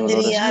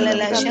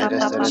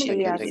Shanda Papa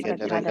Pia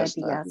Sarakada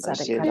Dia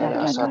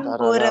Sarakada Dada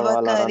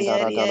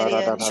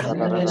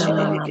Shanda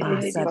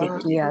Mama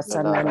Sarakia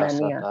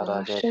Sananania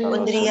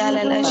Shanda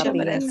Papa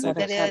Pia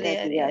Sarakada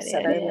Dia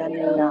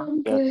Saranania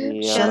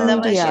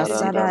Shandia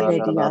Sarada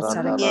Dia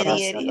Sarakada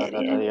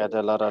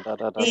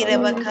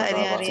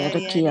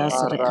Sarakia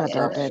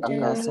Sarakada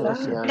Dia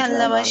Sarakada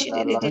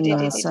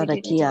Anna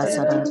Sarakia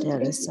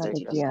Sarada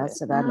Sarakia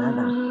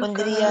Saranana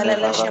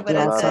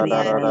Dia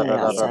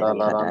Sananania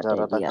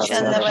Sarakada Dia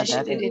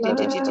Sarakada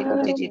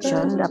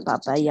Shanda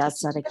Papa Ya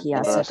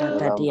Sarakia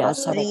Sarada Dia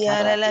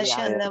Sarakada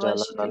Dia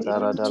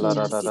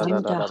Kia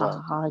Sanda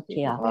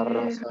Hakia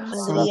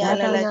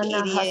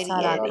Santanana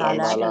Hasara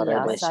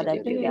Kaladia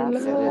Sarakia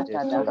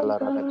Saradada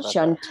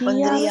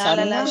Shantia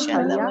Sanna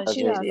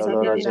Hayakia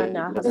Sanana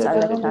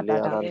Hasara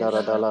Kadada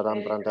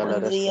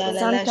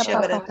Santa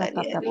Papa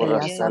Papa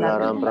Pia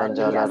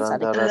Sarakaladia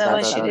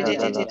Sarakada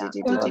Sananadia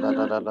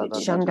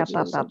Shanda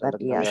Papa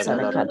Pia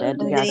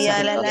Sarakadadia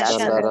Sarakia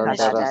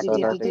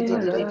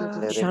Sarakadadia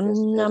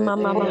Shanna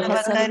Mama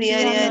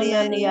Hasarakia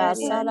Nanania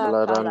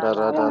Sarakala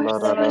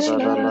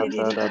Hasarakia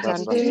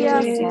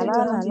Shantia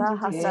Salala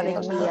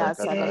Hasarakia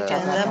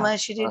Sarakadada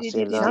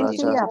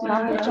Shantia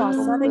Papa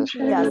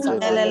Sarakia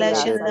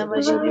Sanadia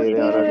Sarakia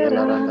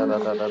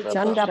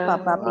Shanda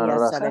Papa Pia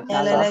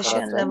Sarakala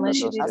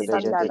Hasarakia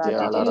Asanda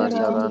Dada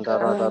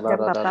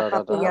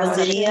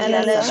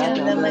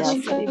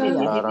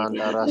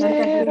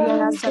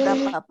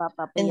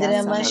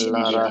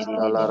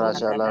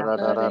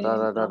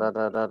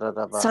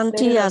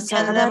Santia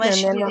Sakada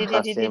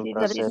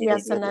Nena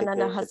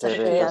Sanana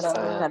Hasarkia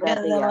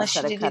Sakadadia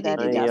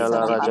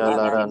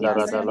Sarakadadia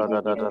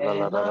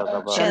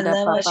Shanda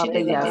Papa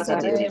Pia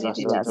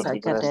Sarakia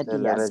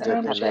Sakadadia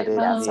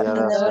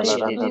Sarakadadia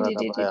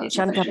Sarakadadia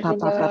Shanta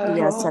Papa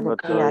Pia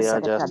Sarakia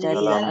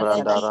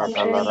Sarakadadia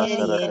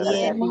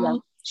Sarakadadia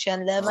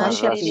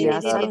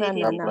Santia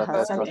Sanana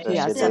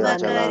Hasantia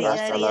Sanana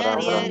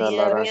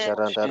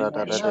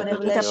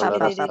Shanta Papa Pia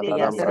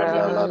Sarakia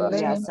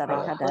Sarakadadia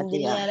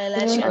Sarakia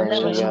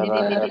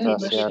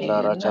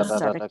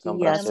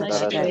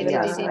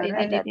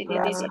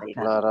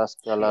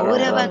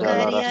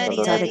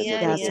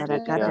Sakadadia Sarakadadia Sarakia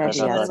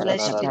Sarakadadia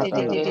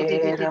Sarakadadia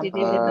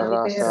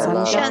Santa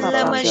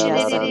Papa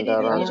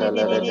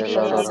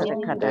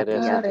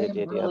Sarakadadia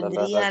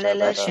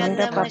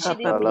Shanda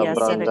Papa Pia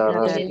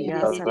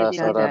Sarakadadia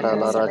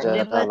Sarakadadia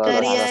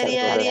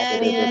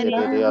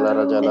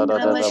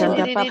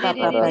Shanda Papa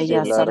Papa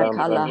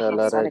Sarakala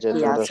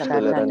Sarakia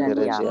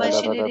Sarakadadia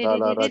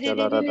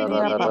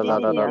Shanda Papa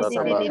Pia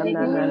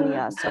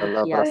Sarakanania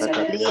Sarakia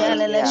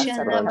Sarakadadia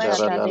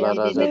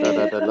Sarakadadia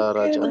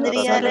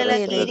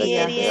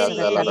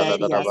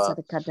Sarakadadia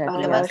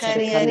Sarakadadia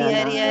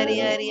Sarakanana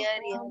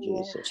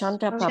Jesus.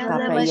 Shanta Papa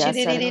Paya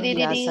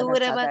Sarakia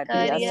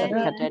Sarakadadia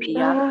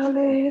Sarakadadia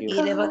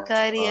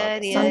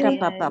Santa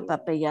Papa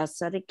Papaya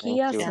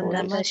Sarakia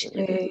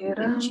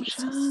Sarakadadia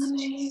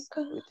Jesus.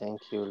 We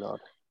thank you,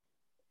 Lord.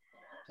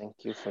 Thank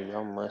you for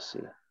your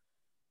mercy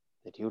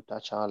that you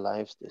touch our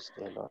lives this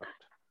day, Lord.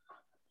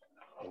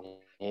 And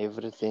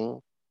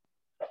everything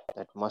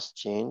that must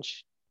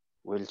change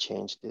will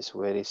change this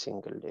very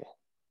single day.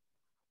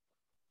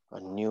 A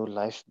new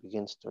life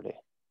begins today.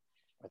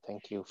 I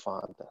thank you,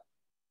 Father.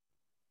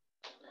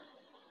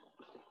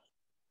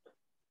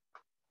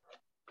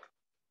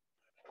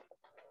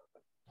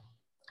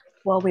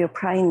 While we were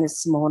praying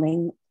this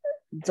morning,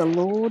 the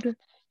Lord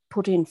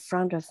put in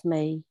front of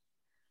me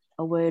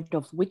a word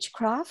of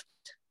witchcraft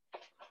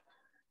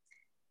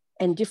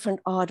and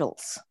different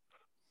idols.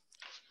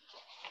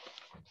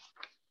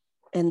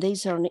 And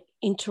these are an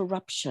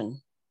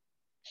interruption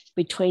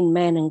between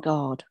man and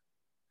God,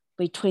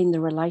 between the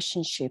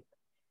relationship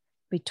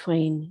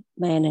between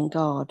man and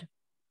God.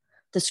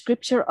 The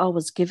scripture I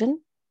was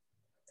given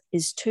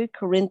is 2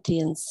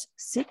 Corinthians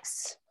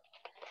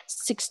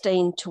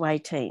 6:16 to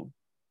 18.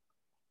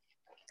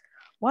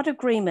 What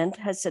agreement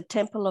has the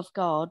temple of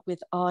God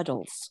with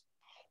idols?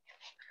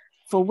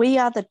 For we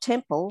are the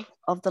temple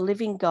of the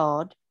living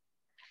God,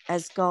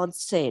 as God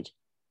said,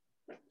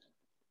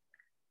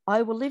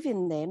 I will live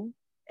in them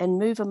and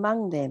move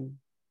among them,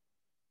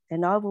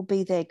 and I will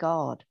be their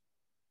God,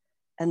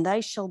 and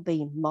they shall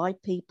be my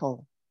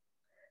people.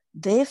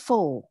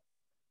 Therefore,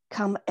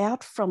 come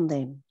out from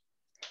them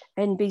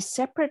and be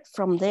separate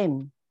from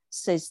them,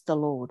 says the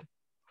Lord,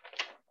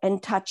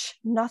 and touch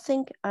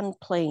nothing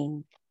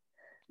unclean.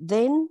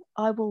 Then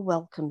I will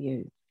welcome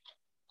you,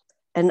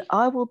 and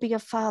I will be a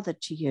father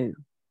to you,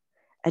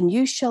 and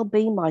you shall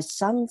be my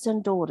sons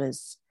and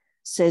daughters,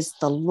 says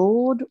the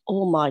Lord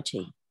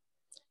Almighty.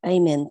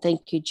 Amen.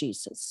 Thank you,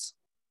 Jesus.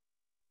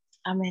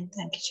 Amen.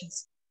 Thank you,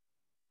 Jesus.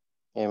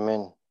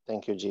 Amen.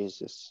 Thank you,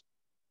 Jesus.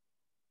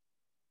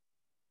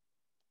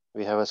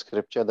 We have a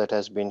scripture that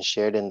has been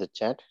shared in the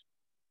chat.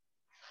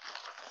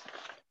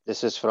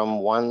 This is from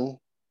 1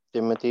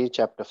 Timothy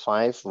chapter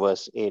 5,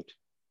 verse 8,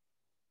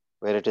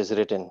 where it is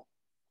written,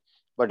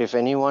 but if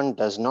anyone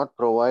does not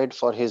provide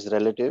for his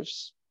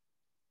relatives,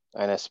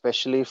 and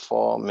especially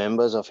for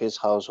members of his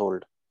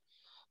household,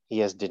 he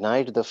has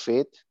denied the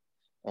faith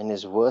and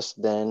is worse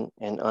than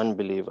an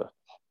unbeliever.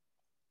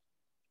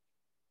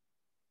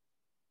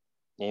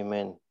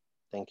 Amen.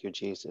 Thank you,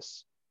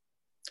 Jesus.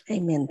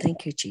 Amen.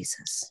 Thank you,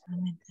 Jesus.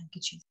 Amen. Thank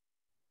you, Jesus.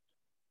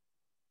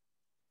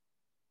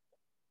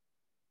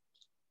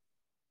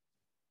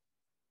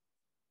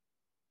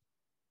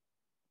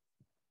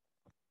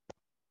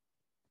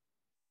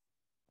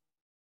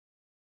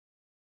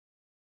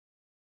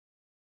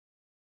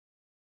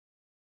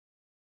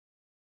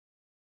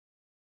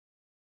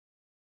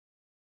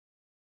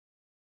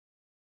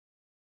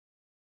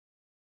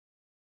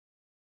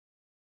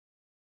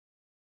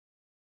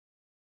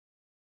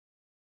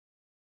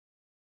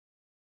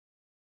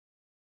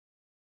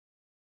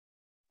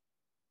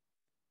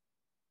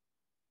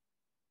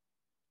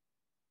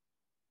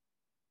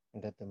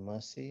 And that the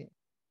mercy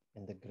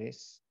and the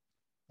grace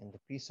and the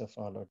peace of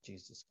our Lord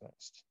Jesus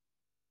Christ.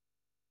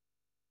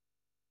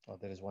 Oh,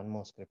 there is one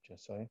more scripture,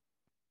 sorry.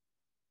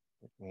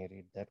 Let me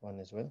read that one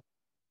as well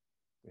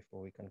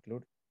before we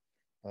conclude.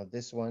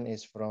 This one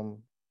is from,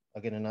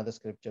 again, another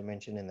scripture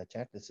mentioned in the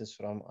chat. This is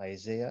from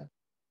Isaiah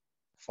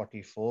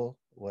 44,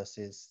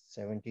 verses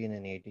 17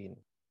 and 18,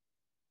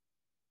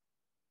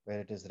 where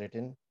it is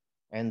written,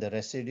 and the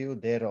residue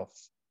thereof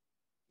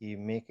he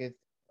maketh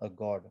a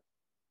god,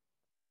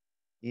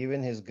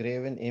 even his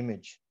graven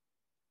image.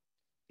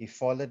 He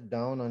falleth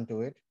down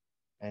unto it,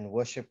 and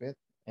worship it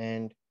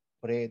and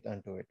prayeth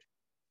unto it,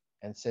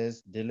 and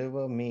says,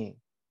 Deliver me,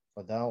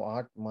 for thou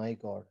art my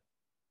God.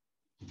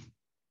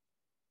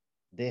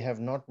 They have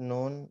not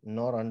known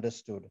nor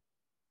understood,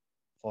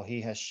 for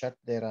he has shut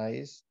their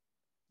eyes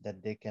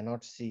that they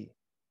cannot see,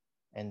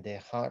 and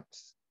their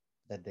hearts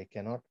that they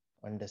cannot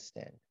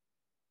understand.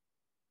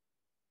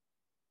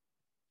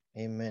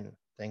 Amen.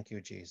 Thank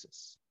you,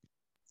 Jesus.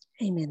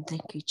 Amen.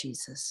 Thank you,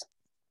 Jesus.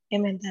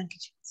 Amen. Thank you,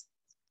 Jesus.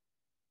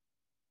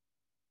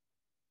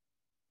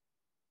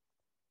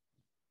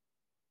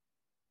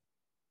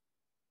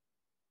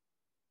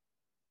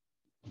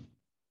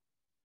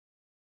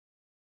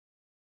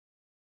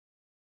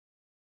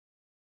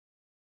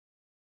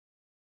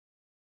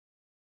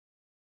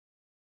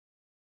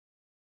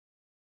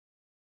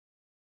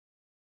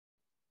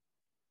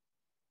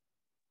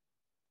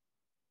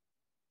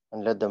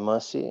 And let the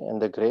mercy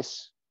and the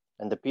grace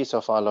and the peace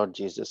of our Lord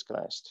Jesus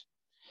Christ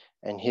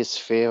and his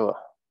favor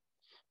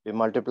be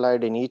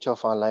multiplied in each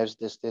of our lives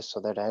this day, so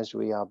that as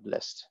we are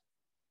blessed,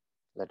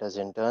 let us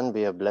in turn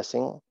be a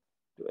blessing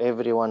to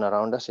everyone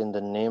around us in the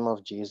name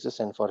of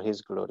Jesus and for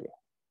his glory.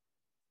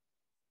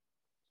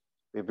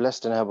 Be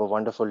blessed and have a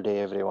wonderful day,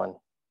 everyone.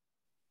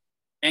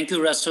 Thank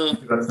you, Russell.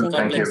 Thank God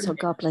you, bless. Russell.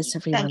 God bless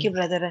everyone. Thank you,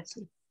 Brother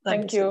Russell. God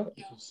Thank bless you.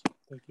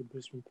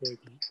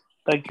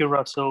 Thank you,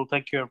 Russell.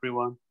 Thank you,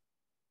 everyone.